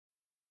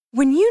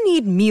When you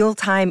need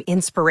mealtime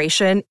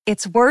inspiration,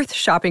 it's worth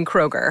shopping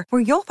Kroger,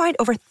 where you'll find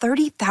over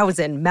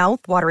 30,000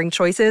 mouth-watering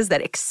choices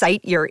that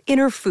excite your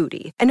inner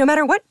foodie. And no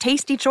matter what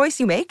tasty choice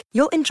you make,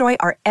 you'll enjoy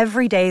our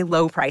everyday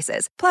low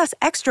prices, plus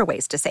extra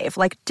ways to save,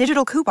 like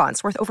digital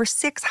coupons worth over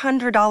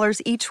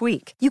 $600 each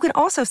week. You can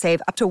also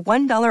save up to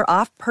 $1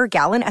 off per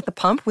gallon at the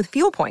pump with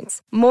fuel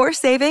points. More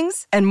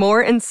savings and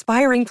more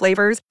inspiring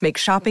flavors make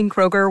shopping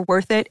Kroger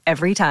worth it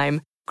every time.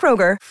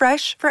 Kroger,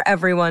 fresh for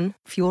everyone.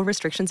 Fuel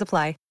restrictions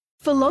apply.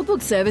 For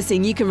logbook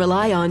servicing you can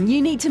rely on,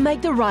 you need to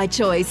make the right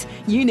choice.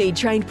 You need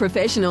trained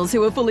professionals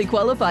who are fully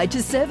qualified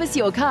to service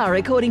your car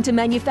according to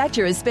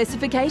manufacturer's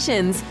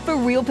specifications. For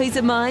real peace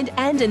of mind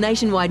and a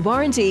nationwide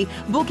warranty,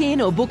 book in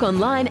or book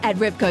online at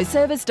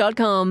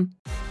repcoservice.com.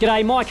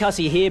 G'day, Mike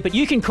Hussey here, but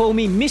you can call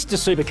me Mr.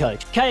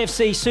 Supercoach.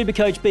 KFC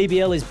Supercoach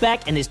BBL is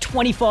back and there's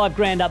 25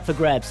 grand up for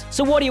grabs.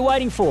 So what are you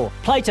waiting for?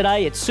 Play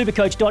today at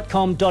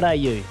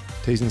supercoach.com.au.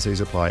 T's and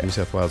C's apply. New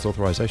South Wales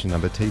authorisation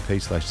number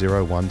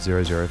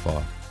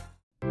TP/01005.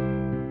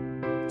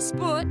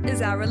 Sport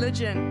is our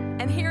religion,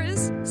 and here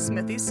is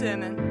Smithy's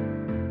sermon.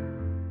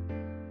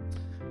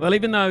 Well,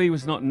 even though he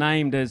was not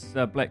named as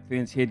Black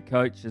Ferns head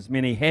coach, as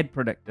many had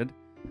predicted,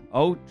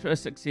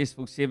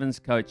 ultra-successful Sevens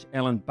coach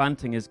Alan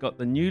Bunting has got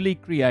the newly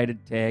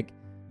created tag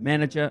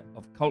Manager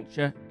of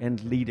Culture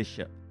and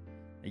Leadership.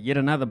 Yet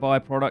another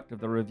byproduct of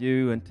the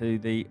review into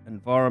the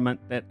environment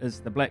that is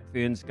the Black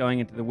Ferns going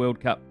into the World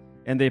Cup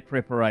and their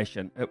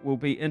preparation. It will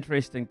be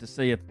interesting to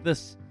see if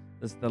this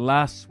is the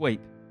last sweep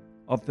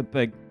of the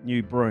big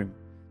new broom.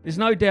 There's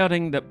no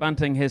doubting that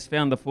Bunting has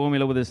found the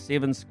formula with his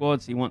 7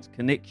 squads. He wants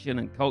connection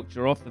and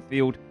culture off the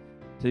field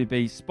to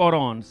be spot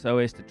on so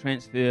as to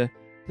transfer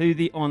to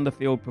the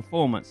on-the-field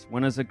performance.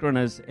 Winners are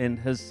grinners, and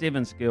his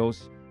 7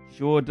 skills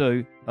sure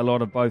do a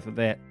lot of both of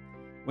that.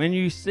 When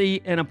you see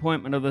an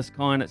appointment of this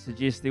kind, it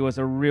suggests there was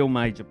a real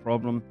major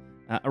problem,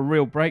 a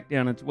real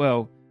breakdown as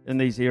well in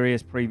these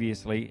areas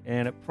previously,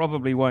 and it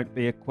probably won't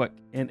be a quick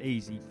and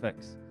easy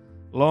fix.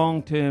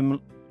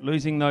 Long-term,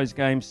 losing those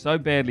games so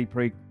badly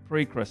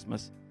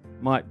pre-Christmas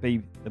might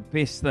be the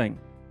best thing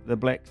for the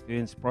Black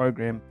Ferns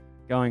program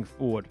going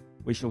forward.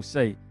 We shall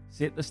see.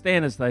 Set the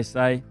standards, they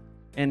say,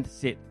 and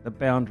set the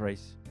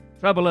boundaries.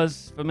 Trouble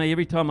is, for me,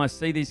 every time I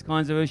see these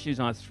kinds of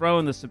issues, I throw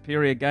in the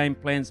superior game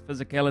plans,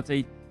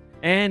 physicality,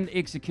 and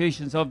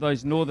executions of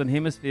those Northern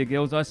Hemisphere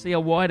girls, I see a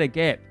wider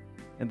gap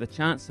and the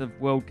chance of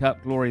World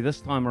Cup glory this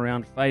time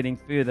around fading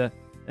further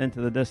into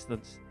the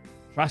distance.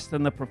 Trust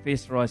in the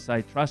professor, I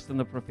say. Trust in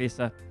the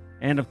professor.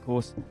 And, of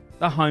course,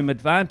 the home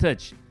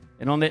advantage.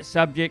 And on that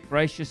subject,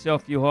 brace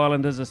yourself, you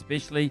Highlanders,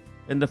 especially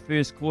in the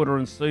first quarter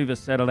in Suva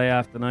Saturday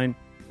afternoon.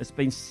 It's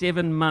been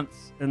 7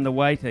 months in the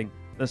waiting,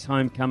 this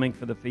homecoming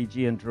for the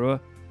Fijian Drua.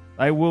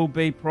 They will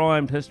be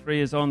primed. History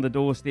is on the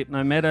doorstep.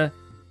 No matter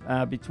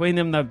between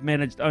them, they've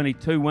managed only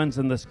 2 wins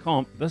in this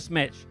comp. This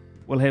match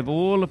will have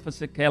all the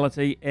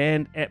physicality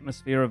and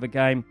atmosphere of a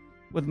game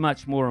with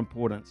much more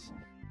importance.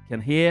 You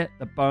can hear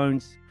the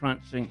bones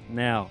crunching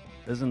now.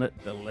 Isn't it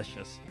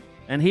delicious?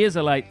 And here's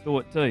a late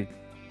thought too.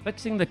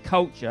 Fixing the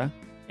culture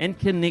and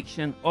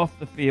connection off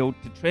the field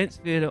to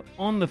transfer to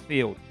on the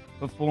field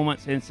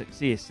performance and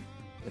success.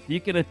 If you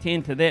can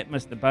attend to that,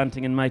 Mr.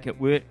 Bunting, and make it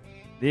work,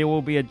 there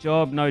will be a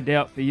job, no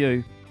doubt, for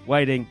you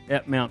waiting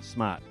at Mount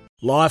Smart.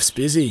 Life's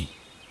busy.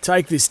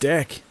 Take this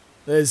deck.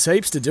 There's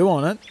heaps to do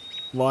on it,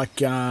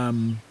 like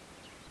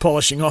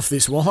polishing off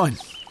this wine.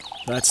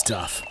 That's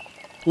tough.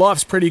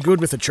 Life's pretty good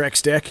with a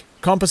Trex deck.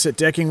 Composite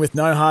decking with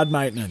no hard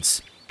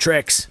maintenance.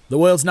 Trex, the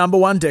world's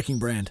 #1 decking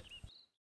brand.